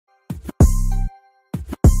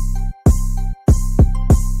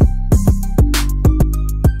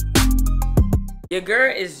Your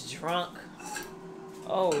girl is drunk.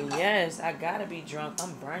 Oh, yes. I gotta be drunk.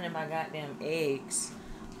 I'm burning my goddamn eggs.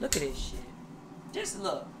 Look at this shit. Just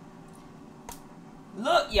look.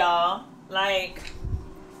 Look, y'all. Like,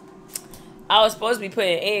 I was supposed to be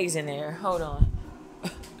putting eggs in there. Hold on.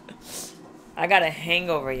 I got a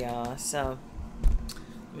hangover, y'all. So,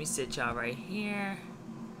 let me sit y'all right here.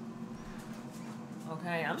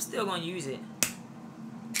 Okay, I'm still gonna use it.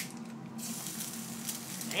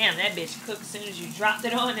 Damn, that bitch cooked as soon as you dropped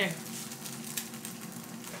it on there.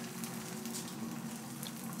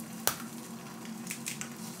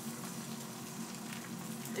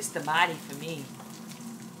 It's the body for me.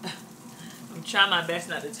 I'm trying my best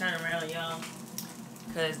not to turn around, y'all.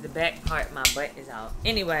 Because the back part, my butt is out.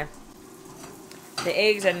 Anyway, the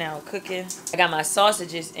eggs are now cooking. I got my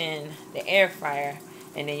sausages in the air fryer.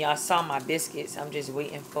 And then y'all saw my biscuits. I'm just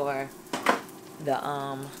waiting for the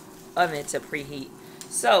oven to preheat.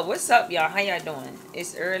 So, what's up, y'all? How y'all doing?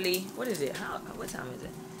 It's early. What is it? What time is it?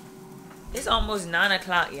 It's almost 9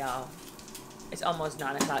 o'clock, y'all. It's almost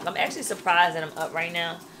 9 o'clock. I'm actually surprised that I'm up right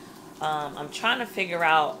now. I'm trying to figure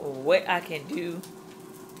out what I can do.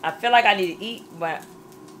 I feel like I need to eat, but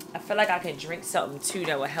I feel like I can drink something too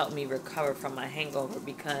that will help me recover from my hangover,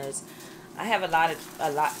 because I have a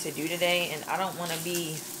lot to do today and I don't want to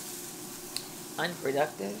be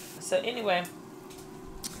unproductive. So anyway,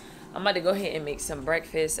 I'm about to go ahead and make some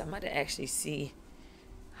breakfast. I'm about to actually see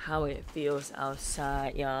how it feels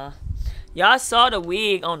outside, y'all. Y'all saw the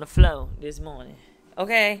wig on the floor this morning,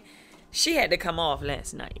 okay? She had to come off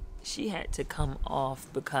last night. She had to come off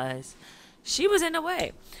because she was in the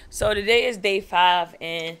way. So today is day 5,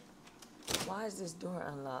 and why is this door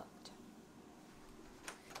unlocked?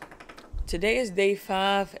 Today is day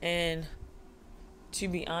 5, and to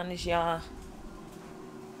be honest, y'all,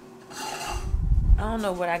 I don't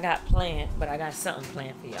know what I got planned, but I got something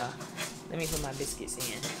planned for y'all. Let me put my biscuits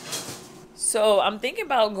in. So I'm thinking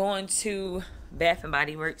about going to Bath and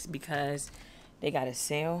Body Works because they got a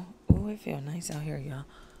sale. Oh, it feels nice out here, y'all.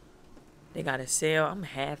 They got a sale. I'm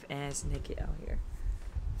half-ass naked out here.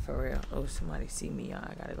 For real. Oh, somebody see me, y'all.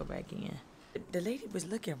 I gotta go back in. The lady was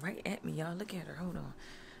looking right at me, y'all. Look at her. Hold on.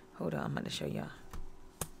 Hold on. I'm about to show y'all.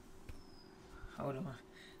 Hold on.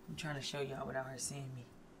 I'm trying to show y'all without her seeing me.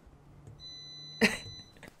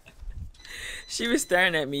 She was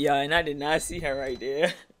staring at me, y'all, and I did not see her right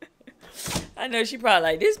there. I know she probably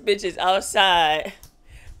like, this bitch is outside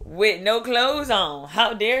with no clothes on.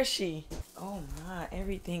 How dare she? Oh my,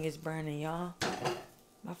 everything is burning, y'all.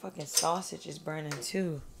 My fucking sausage is burning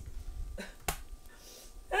too.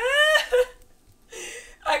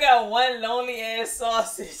 I got one lonely ass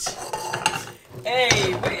sausage.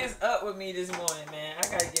 Hey, what is up with me this morning, man? I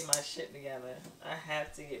gotta get my shit together. I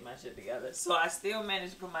have to get my shit together. So I still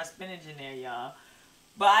managed to put my spinach in there, y'all.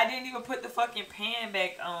 But I didn't even put the fucking pan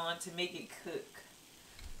back on to make it cook.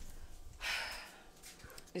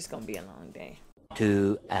 It's gonna be a long day.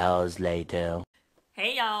 2 hours later.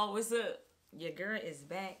 Hey y'all, what's up? Your girl is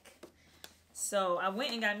back. So I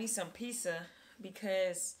went and got me some pizza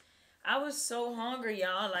because I was so hungry,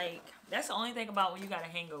 y'all. Like, that's the only thing about when you got a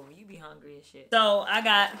hangover. You be hungry as shit. So I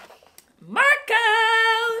got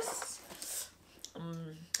Marcos.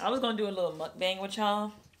 I was gonna do a little mukbang with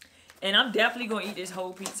y'all. And I'm definitely gonna eat this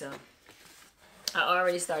whole pizza. I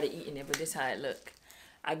already started eating it, but this is how it look.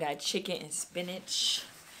 I got chicken and spinach.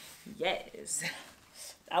 Yes.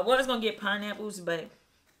 I was gonna get pineapples, but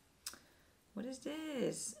what is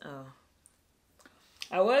this? Oh.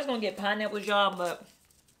 I was gonna get pineapples, y'all, but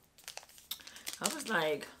I was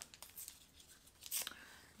like,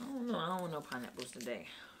 I don't know. I don't want no pineapples today.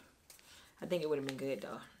 I think it would have been good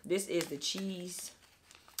though. This is the cheese.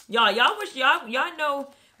 Y'all know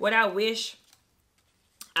what I wish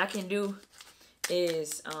I can do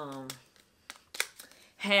is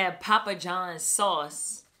have Papa John's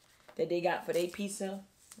sauce that they got for their pizza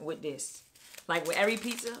with this. Like with every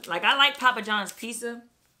pizza. Like I like Papa John's pizza,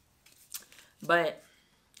 but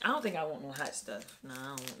I don't think I want no hot stuff. No, I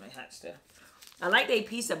don't want no hot stuff. I like their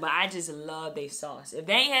pizza, but I just love their sauce. If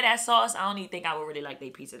they ain't had that sauce, I don't even think I would really like their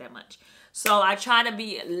pizza that much. So I try to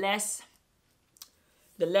be less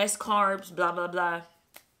carbs, blah, blah, blah.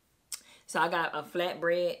 So I got a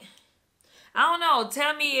flatbread. I don't know.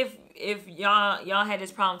 Tell me if y'all had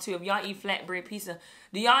this problem too. If y'all eat flatbread pizza,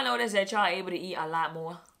 do y'all notice that y'all able to eat a lot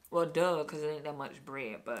more? Well, duh, because it ain't that much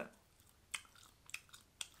bread, but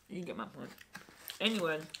you get my point.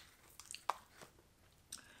 Anyway,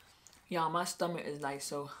 y'all, my stomach is like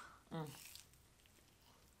so.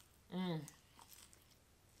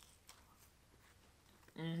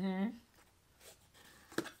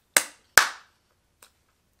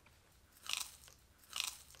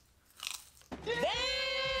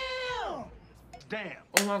 Damn.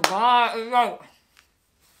 Oh my God, it's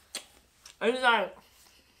like,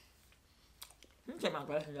 let me take my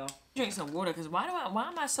glasses off. Drink some water, cause why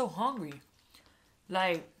am I so hungry?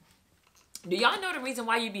 Like, do y'all know the reason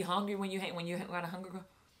why you be hungry when you got a hunger?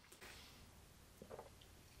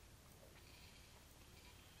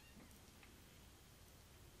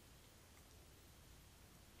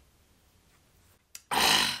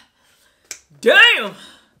 Damn!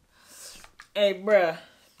 Hey, bruh.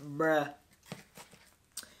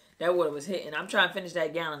 That water was hitting. I'm trying to finish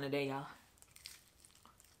that gallon today, y'all.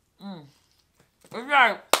 It's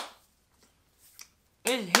like,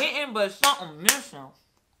 it's hitting, but something missing.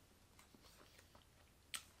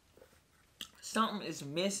 Something is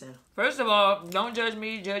missing. First of all, don't judge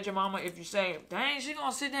me, judge your mama if you say, dang, she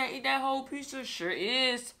gonna sit there and eat that whole pizza. Sure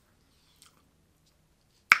is.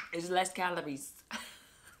 It's less calories.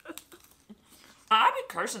 I be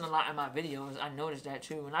cursing a lot in my videos. I noticed that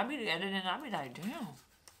too. When I be editing, I be like, damn.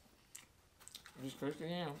 Just cursing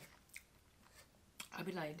again. I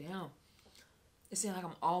be like, damn. It seems like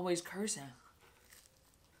I'm always cursing.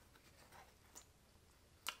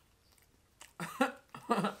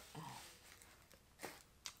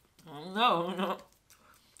 No.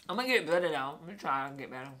 I'm gonna get better though. I'm gonna try and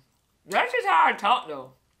get better. That's just how I talk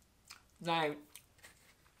though. Like,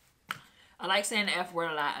 I like saying the F word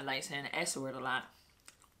a lot. I like saying the S word a lot.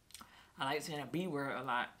 I like saying the B word a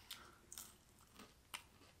lot.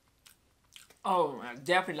 Oh, I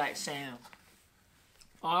definitely like saying,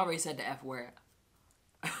 I already said the F word.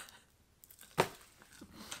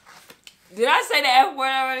 Did I say the F word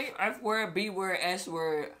already? F word, B word, S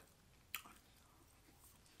word.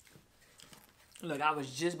 Look, I was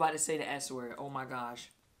just about to say the S word. Oh my gosh.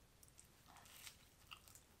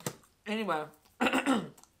 Anyway.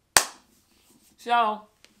 So,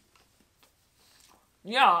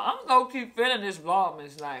 yeah, I'm gonna keep feeling this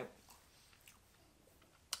Vlogmas. Like,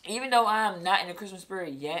 even though I am not in the Christmas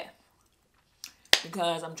spirit yet,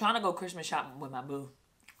 because I'm trying to go Christmas shopping with my boo.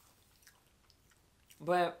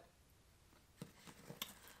 But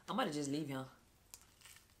I'm gonna just leave him.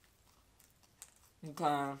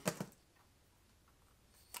 Because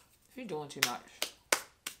he's doing too much.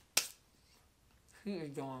 He is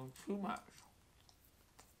doing too much.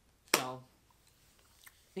 So,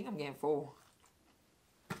 I think I'm getting full.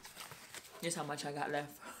 Guess how much I got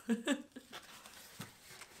left.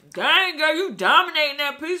 Dang, girl, you dominating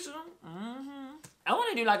that pizza. I want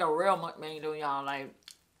to do like a real mukbang though, y'all. Like,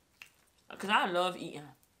 because I love eating.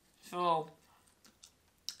 So,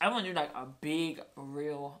 I want to do like a big,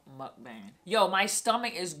 real mukbang. Yo, my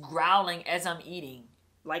stomach is growling as I'm eating.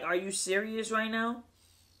 Like, are you serious right now?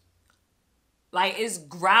 Like, it's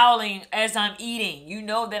growling as I'm eating. You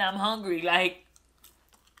know that I'm hungry. Like,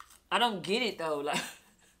 I don't get it though. Like,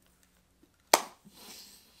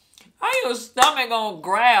 how your stomach gonna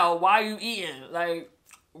growl while you eating? Like,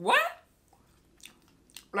 what?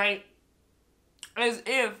 Like, as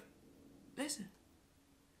if, listen,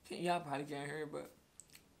 y'all probably can't hear it, but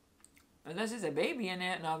unless it's a baby in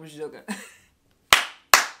there, no, I'm just joking.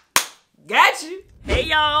 Got you. Hey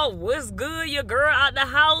y'all, what's good? Your girl out the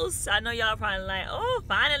house. I know y'all probably like, oh,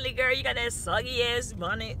 finally, girl, you got that soggy ass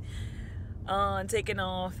bonnet taking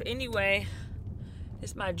off. Anyway,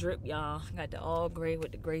 it's my drip, y'all. I got the all gray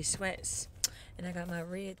with the gray sweats, and I got my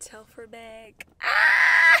red Telford bag.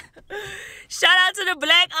 Ah! Shout out to the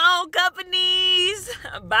black-owned companies.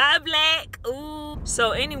 Buy black. Ooh.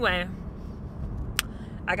 So anyway,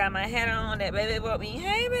 I got my hat on. That baby bought me.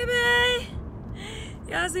 Hey, baby.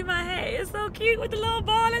 Y'all see my hat? It's so cute with the little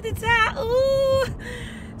ball at the top. Ooh.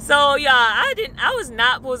 So y'all, I was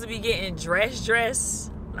not supposed to be getting dressed.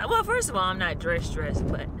 Well, first of all, I'm not dressed,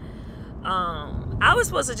 but I was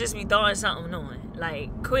supposed to just be throwing something on.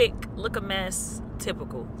 Like, quick, look a mess,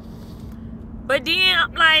 typical. But then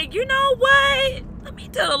I'm like, you know what? Let me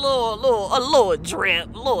do a little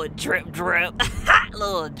drip, little drip.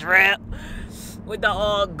 With the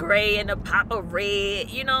all gray and the pop of red,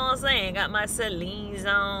 you know what I'm saying? Got my Celine's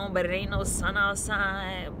on, but it ain't no sun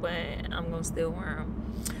outside, but I'm gonna still wear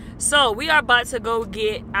them. So we are about to go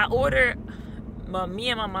get, me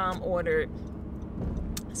and my mom ordered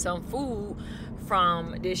some food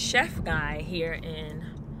from this chef guy here in,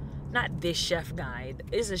 not this chef guy,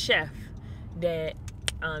 it's a chef that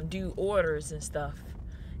do orders and stuff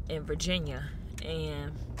in Virginia,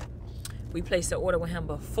 and we placed an order with him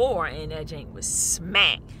before, and that jank was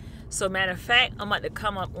smack. So matter of fact, I'm about to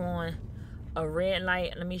come up on a red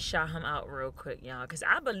light. Let me shout him out real quick, y'all, because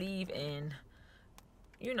I believe in,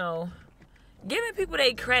 you know, giving people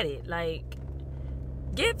their credit. Like,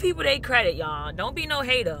 give people their credit, y'all. Don't be no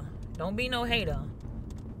hater. Don't be no hater.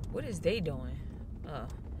 What is they doing? Oh,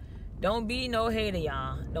 Don't be no hater,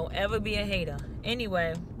 y'all. Don't ever be a hater.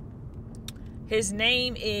 Anyway, his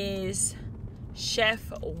name is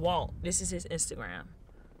Chef Walt. This is his Instagram.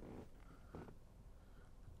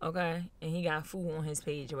 Okay, and he got food on his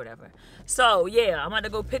page or whatever. So yeah, I'm about to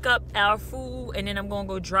go pick up our food, and then I'm gonna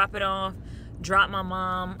go drop it off. Drop my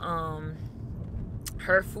mom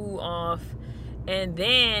her food off, and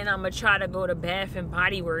then I'm gonna try to go to Bath and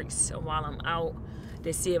Body Works while I'm out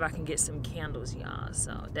to see if I can get some candles, y'all.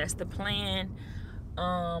 So that's the plan.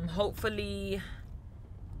 Hopefully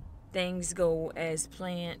things go as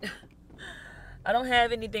planned. I don't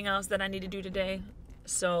have anything else that I need to do today.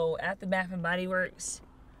 So after Bath and Body Works,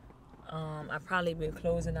 I probably be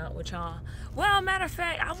closing out with y'all. Well, matter of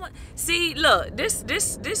fact, look, this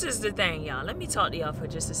is the thing, y'all. Let me talk to y'all for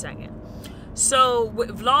just a second. So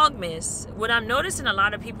with Vlogmas, what I'm noticing a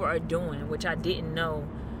lot of people are doing, which I didn't know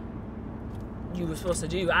you were supposed to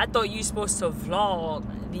do. I thought you were supposed to vlog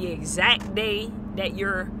the exact day that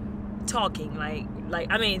you're talking.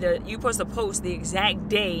 You're supposed to post the exact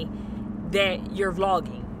day that you're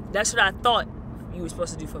vlogging. That's what I thought you were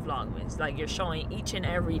supposed to do for Vlogmas. Like, you're showing each and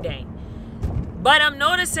every day. But I'm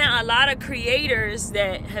noticing a lot of creators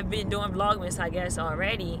that have been doing Vlogmas, I guess,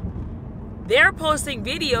 already, they're posting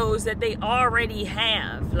videos that they already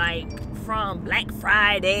have, like from Black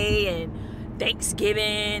Friday and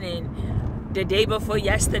Thanksgiving and the day before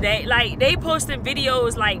yesterday. Like, they posting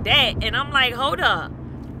videos like that, and I'm like, hold up,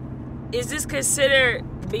 is this considered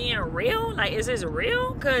being real? Like, is this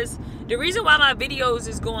real? Because the reason why my videos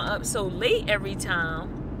is going up so late every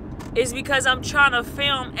time is because I'm trying to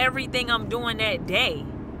film everything I'm doing that day,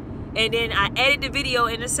 and then I edit the video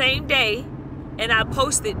in the same day and I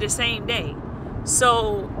post it the same day.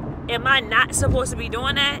 So am I not supposed to be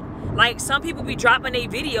doing that? Like, some people be dropping their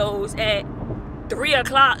videos at 3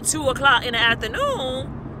 o'clock, 2 o'clock in the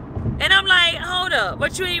afternoon, and I'm like, hold up,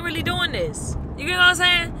 but you ain't really doing this. You get what I'm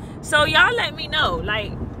saying? So y'all let me know,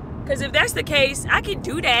 like, because if that's the case, I can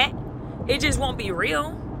do that. It just won't be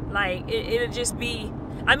real. Like, it'll just be,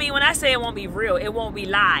 I mean, when I say it won't be real, it won't be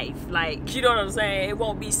live. Like, you know what I'm saying? It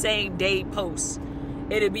won't be same day posts.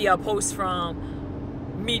 It'll be a post from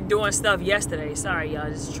me doing stuff yesterday. Sorry, y'all,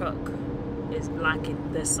 this truck is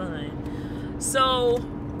blocking the sun. So,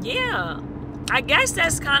 yeah, I guess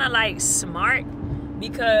that's kind of like smart,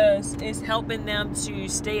 because it's helping them to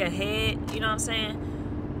stay ahead, you know what I'm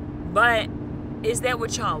saying? But is that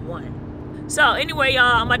what y'all want? So anyway, y'all,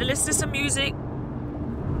 I'm about to listen to some music.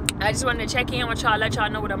 I just wanted to check in with y'all, let y'all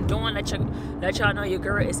know what I'm doing, let y'all know your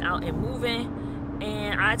girl is out and moving.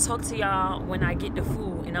 And I talk to y'all when I get the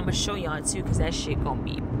food, and I'm gonna show y'all too, because that shit gonna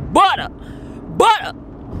be butter.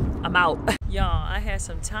 I'm out. Y'all, I had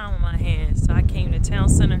some time on my hands, so I came to Town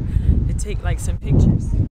Center to take like some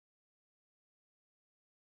pictures.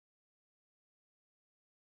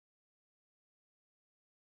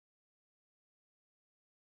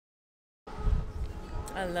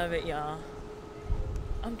 I love it, y'all.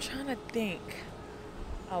 I'm trying to think.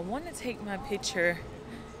 I want to take my picture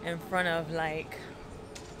in front of, like,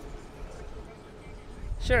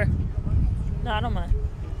 sure. No, I don't mind.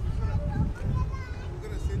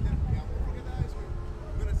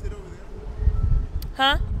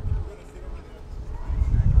 Huh?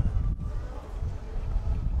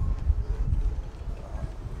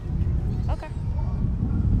 Okay.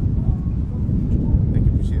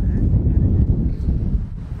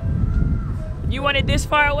 You want it this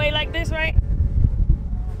far away like this, right?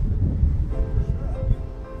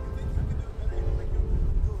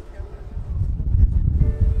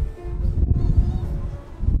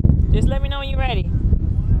 Just let me know when you're ready.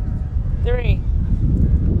 3.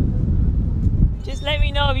 Just let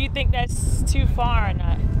me know if you think that's too far or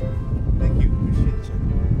not. Thank you. Appreciate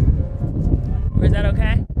you. Is that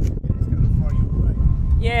okay? It's kind of far, you're right.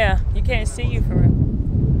 Yeah, you can't see you for real.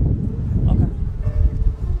 Okay.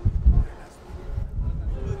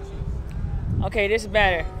 Okay, this is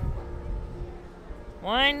better.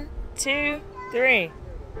 1, 2, 3. Thank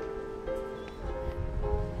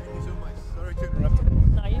you so much. Sorry to interrupt you.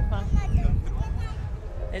 No, you're fine.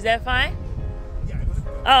 Is that fine? Yeah, it was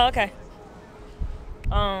good. Oh, okay.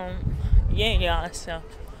 Yeah, y'all, so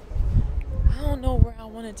I don't know where I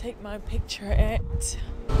want to take my picture at.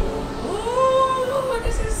 Ooh,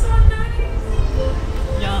 this is so nice.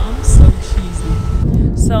 Y'all, I'm so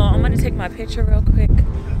cheesy. So I'm gonna take my picture real quick.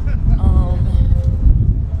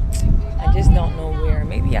 I just don't know where.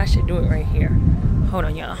 Maybe I should do it right here. Hold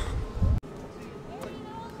on, y'all.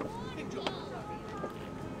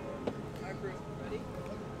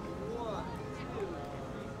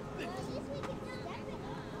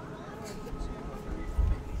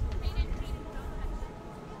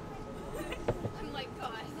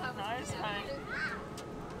 it's fine.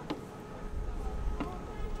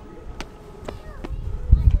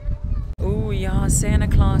 Ooh, y'all, Santa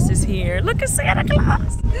Claus is here. Look at Santa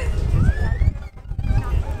Claus.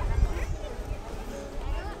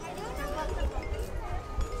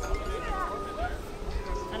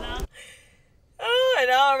 Hello? Oh, and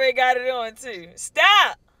I already got it on too.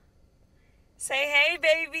 Stop. Say hey,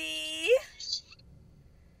 baby.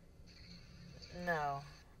 No,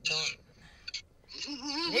 don't.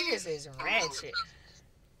 Niggas is ratchet.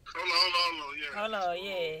 Hold on, yeah. Hold on,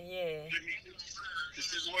 yeah.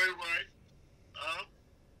 This is way right.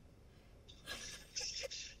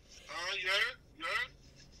 Yeah.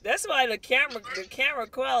 That's why the camera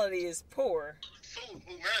quality is poor. Who,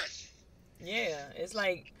 man? Yeah, it's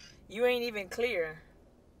like you ain't even clear.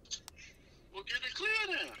 Well, get it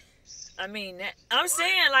clear then. I mean, I'm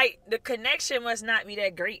saying like the connection must not be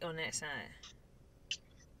that great on that side.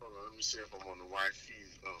 Hold on, let me see if I'm on the Wi-Fi.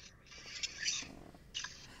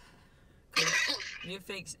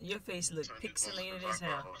 Your face look pixelated as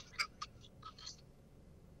hell.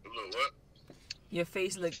 Look what? Your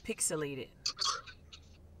face look pixelated.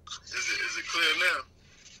 Is it clear now?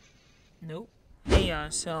 Nope. Hey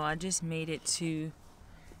y'all, so I just made it to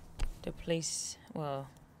the place, well,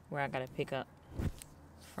 where I gotta pick up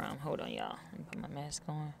from. Hold on, y'all. Let me put my mask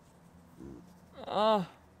on. Oh.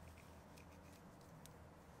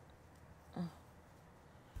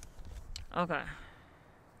 Okay.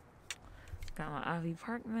 Got my Ivy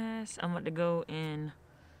Park mask. I'm about to go and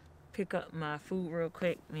pick up my food real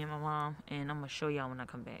quick, me and my mom, and I'm gonna show y'all when I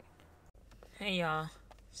come back. Hey y'all.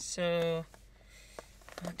 So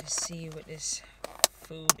I want to see what this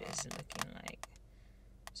food is looking like.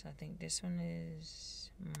 So I think this one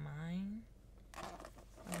is mine.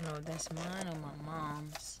 I don't know if that's mine or my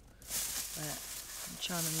mom's, but I'm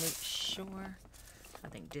trying to make sure. I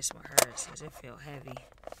think this one hers because it feel heavy.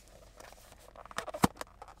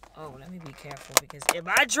 Oh, let me be careful because if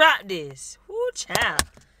I drop this, whoo, child.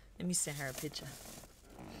 Let me send her a picture.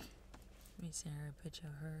 Let me send her a picture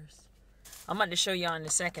of hers. I'm about to show y'all in a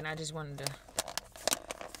second. I just wanted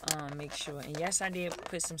to make sure. And yes, I did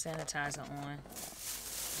put some sanitizer on.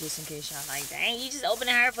 Just in case y'all like, dang, you just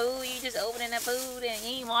opening her food. You just opening the food and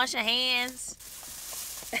you ain't wash your hands.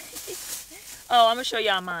 Oh, I'm going to show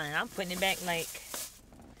y'all mine. I'm putting it back like,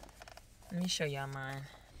 let me show y'all mine.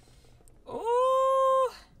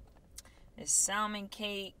 Ooh. It's salmon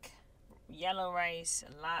cake, yellow rice,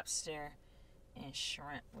 lobster, and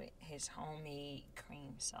shrimp with his homemade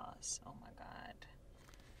cream sauce. Oh my God.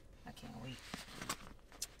 I can't wait.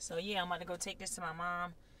 So yeah, I'm about to go take this to my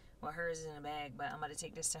mom. Well, hers is in the bag, but I'm about to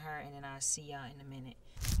take this to her and then I'll see y'all in a minute.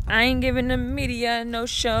 I ain't giving the media no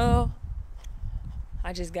show.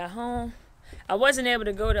 I just got home. I wasn't able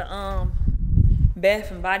to go to Bath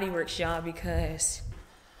and Body Works, y'all, because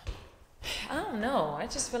I don't know. I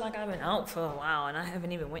just feel like I've been out for a while and I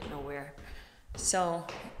haven't even went nowhere. So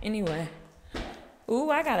anyway,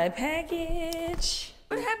 ooh, I got a package.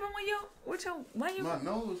 What happened with your, My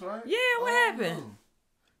nose, right? Yeah, what happened? No.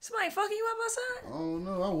 Somebody fucking you up outside? I don't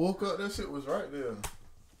know. I woke up, that shit was right there.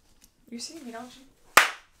 You see me, don't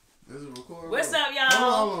you? Is it recording? What's up, y'all?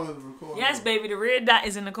 How long is it recording? Yes, baby, the red dot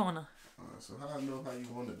is in the corner. Alright, so how I know how you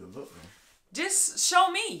wanted to look then? Just show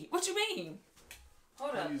me. What you mean?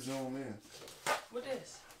 Hold How up. you zoom in? What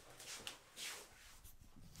this?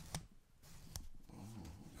 Oh,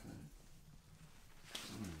 okay.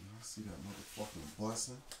 I see that motherfucking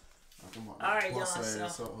busting. All right, y'all, so-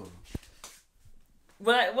 so.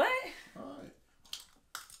 What? Alright.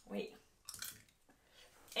 Wait.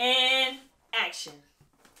 And action.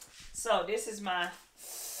 So this is my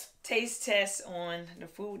taste test on the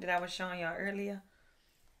food that I was showing y'all earlier.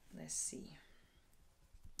 Let's see.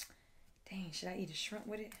 Dang, should I eat a shrimp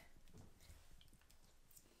with it?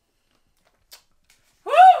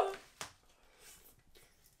 Woo!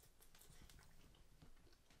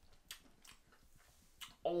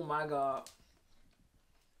 Oh my God.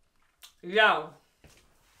 Yo.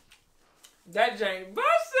 That Jane busted!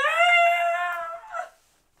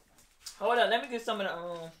 Hold on, let me get some of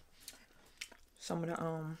the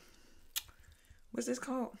what's this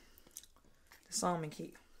called? The salmon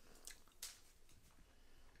cake.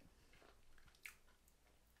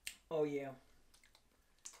 Oh yeah.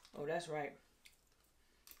 Oh, that's right.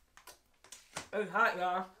 It's hot,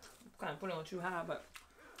 y'all. I'm kind of put it on too high, but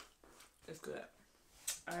it's good.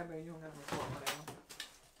 Alright, baby, you don't have to record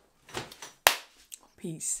whatever.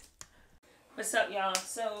 Peace. What's up, y'all?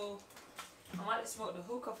 So I might have smoked the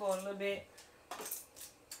hookah for a little bit.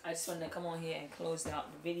 I just wanted to come on here and close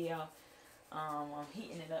out the video. I'm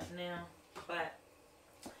heating it up now, but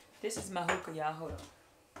this is my hookah, y'all. Hold on.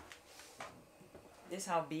 This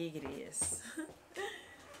how big it is.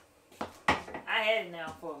 I had it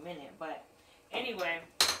now for a minute, but anyway,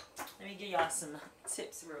 let me give y'all some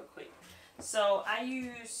tips real quick. So I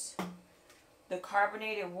use the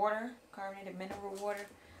carbonated mineral water.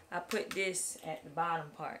 I put this at the bottom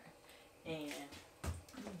part, and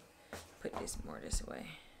put this more this way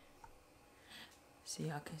so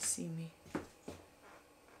y'all can see me.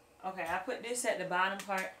 Okay, I put this at the bottom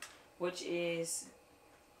part, which is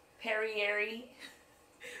Perrier,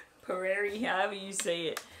 however you say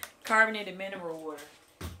it, carbonated mineral water.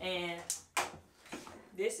 And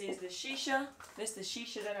this is the shisha. This is the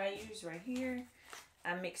shisha that I use right here.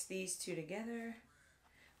 I mix these two together,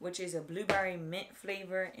 which is a blueberry mint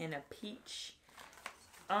flavor and a peach.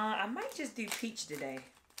 I might just do peach today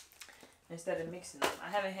instead of mixing them. I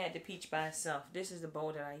haven't had the peach by itself. This is the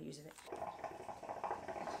bowl that I use in it.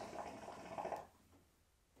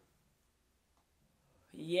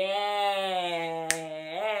 Yeah,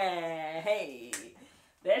 hey,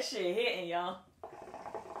 that shit hitting, y'all.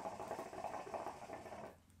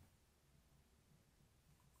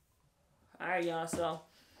 Alright, y'all, so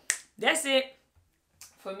that's it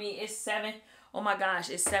for me. It's 7. Oh my gosh,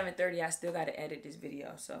 it's 7:30. I still gotta edit this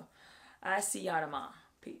video, so I see y'all tomorrow.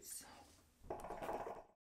 Peace.